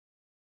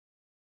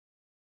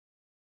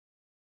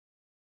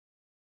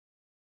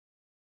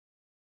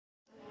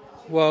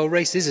Well,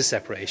 race is a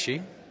separate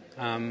issue.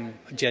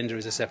 Gender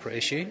is a separate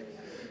issue.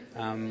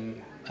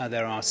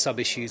 There are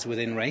sub-issues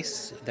within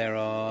race. There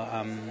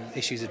are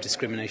issues of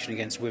discrimination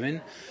against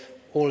women.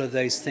 All of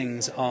those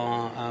things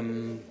are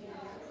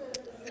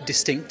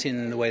distinct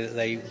in the way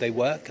that they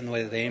work and the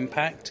way that they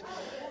impact.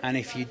 And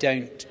if you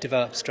don't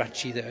develop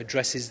strategy that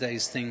addresses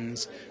those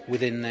things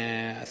within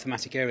their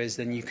thematic areas,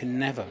 then you can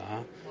never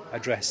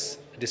address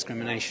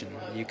discrimination.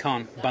 You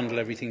can't bundle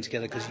everything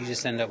together because you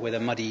just end up with a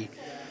muddy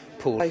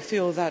pool. I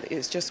feel that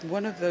it's just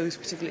one of those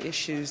particular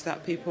issues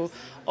that people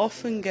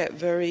often get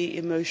very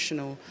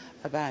emotional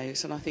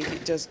about, and I think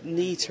it does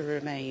need to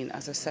remain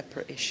as a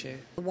separate issue.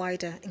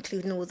 Wider,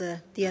 including all the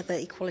other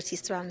equality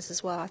strands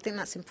as well. I think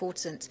that's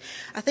important.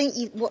 I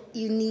think what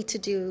you need to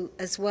do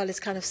as well is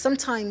kind of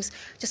sometimes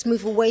just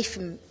move away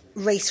from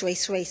race,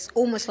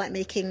 almost like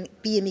making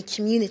BME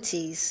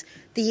communities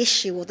the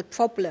issue or the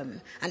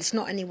problem, and it's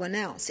not anyone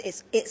else,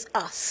 it's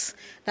us.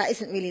 That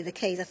isn't really the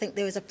case. I think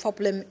there is a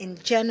problem in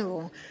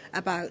general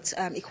about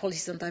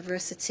equalities and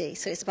diversity,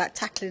 so it's about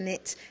tackling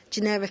it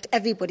generic,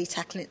 everybody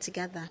tackling it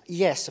together.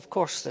 Yes, of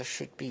course there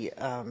should be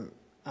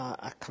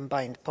a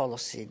combined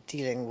policy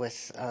dealing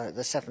with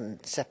the 7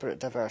 separate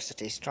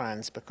diversity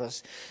strands,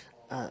 because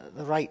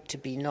the right to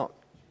be not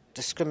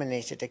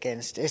discriminated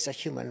against is a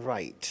human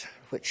right,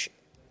 which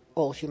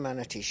all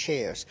humanity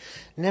shares.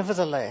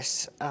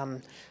 Nevertheless,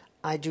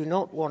 I do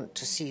not want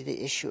to see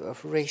the issue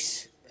of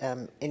race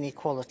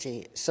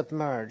inequality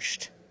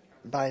submerged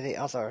by the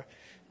other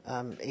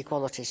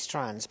equality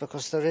strands,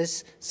 because there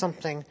is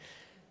something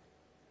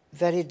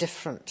very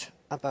different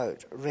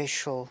about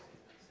racial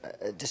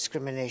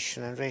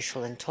discrimination and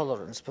racial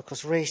intolerance,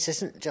 because race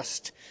isn't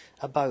just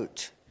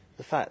about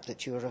the fact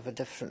that you're of a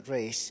different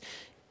race.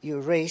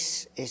 Your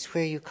race is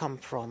where you come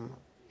from,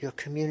 your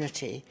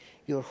community,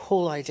 your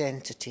whole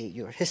identity,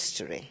 your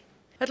history.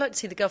 I'd like to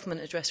see the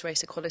government address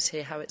race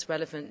equality, how it's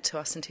relevant to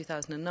us in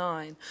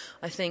 2009.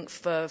 I think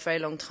for a very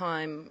long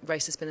time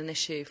race has been an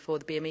issue for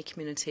the BME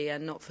community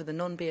and not for the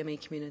non-BME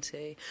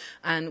community.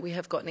 And we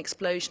have got an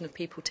explosion of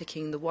people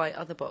ticking the white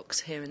other box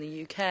here in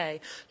the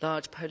UK.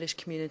 Large Polish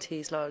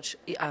communities, large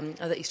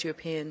other East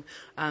European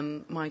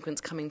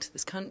migrants coming to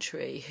this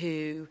country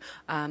who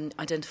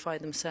identify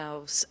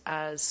themselves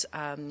as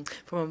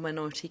from a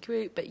minority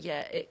group, but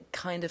yet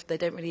they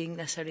don't really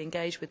necessarily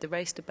engage with the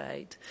race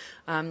debate.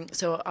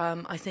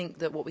 I think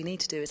that what we need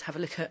to do is have a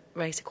look at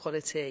race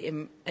equality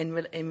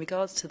in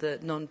regards to the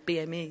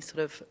non-BME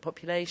sort of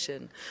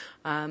population,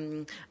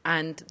 and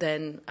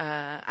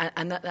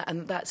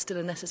that's still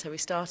a necessary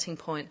starting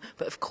point.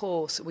 But of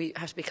course, we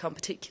have to become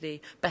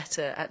particularly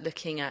better at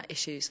looking at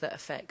issues that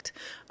affect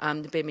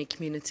the BME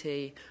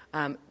community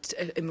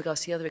in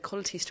regards to the other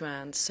equality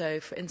strands. So,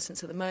 for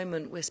instance, at the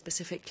moment, we're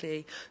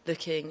specifically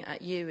looking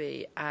at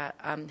UE, at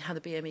how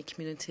the BME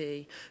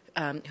community,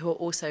 who are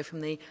also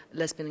from the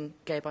lesbian,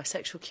 gay,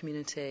 bisexual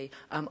community,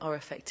 are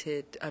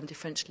affected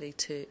differentially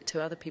to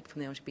other people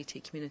from the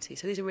LGBT community.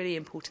 So these are really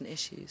important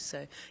issues.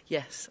 So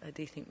yes, I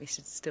do think we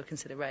should still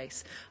consider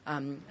race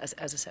as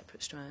a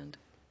separate strand.